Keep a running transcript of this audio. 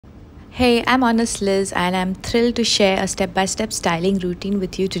Hey, I'm Honest Liz and I'm thrilled to share a step-by-step styling routine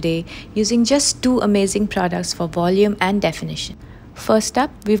with you today using just two amazing products for volume and definition. First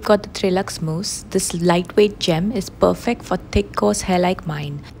up, we've got the Treluxe Mousse. This lightweight gem is perfect for thick coarse hair like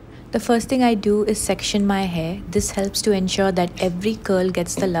mine. The first thing I do is section my hair. This helps to ensure that every curl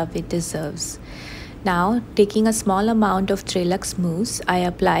gets the love it deserves. Now, taking a small amount of Treluxe Mousse, I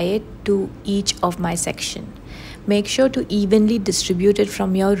apply it to each of my section. Make sure to evenly distribute it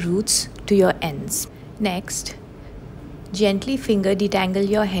from your roots to your ends. Next, gently finger detangle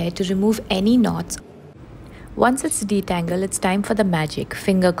your hair to remove any knots. Once it's detangled, it's time for the magic,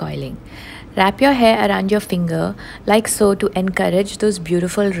 finger coiling. Wrap your hair around your finger like so to encourage those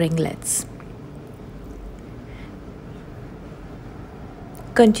beautiful ringlets.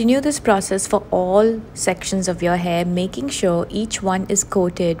 Continue this process for all sections of your hair, making sure each one is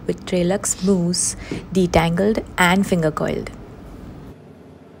coated with Treluxe Mousse, detangled and finger coiled.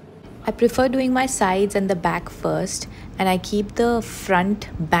 I prefer doing my sides and the back first, and I keep the front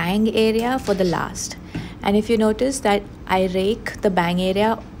bang area for the last. And if you notice that I rake the bang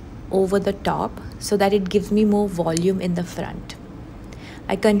area over the top so that it gives me more volume in the front.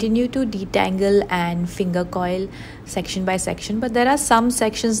 I continue to detangle and finger coil section by section, but there are some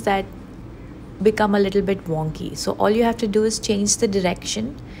sections that become a little bit wonky. So all you have to do is change the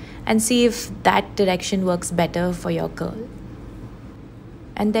direction and see if that direction works better for your curl.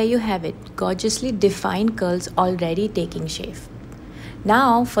 And there you have it, gorgeously defined curls already taking shape.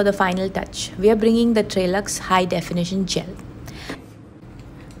 Now for the final touch, we are bringing the Treluxe High Definition Gel.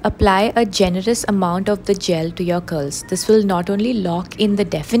 Apply a generous amount of the gel to your curls. This will not only lock in the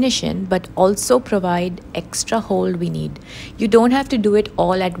definition but also provide extra hold we need. You don't have to do it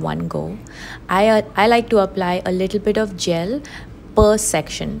all at one go. I like to apply a little bit of gel per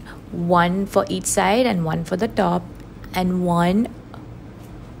section, one for each side and one for the top and one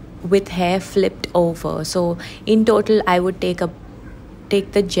with hair flipped over. So in total I would take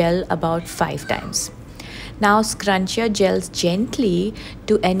the gel about 5 times. Now scrunch your gels gently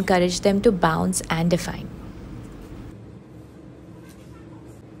to encourage them to bounce and define.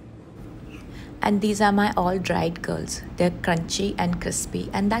 And these are my all dried curls. They're crunchy and crispy,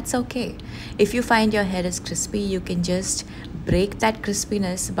 and that's okay. If you find your hair is crispy, you can just break that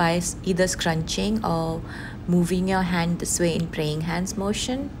crispiness by either scrunching or moving your hand this way in praying hands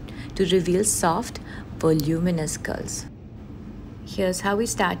motion to reveal soft, voluminous curls. Here's how we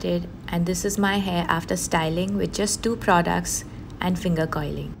started, and this is my hair after styling with just two products and finger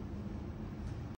coiling.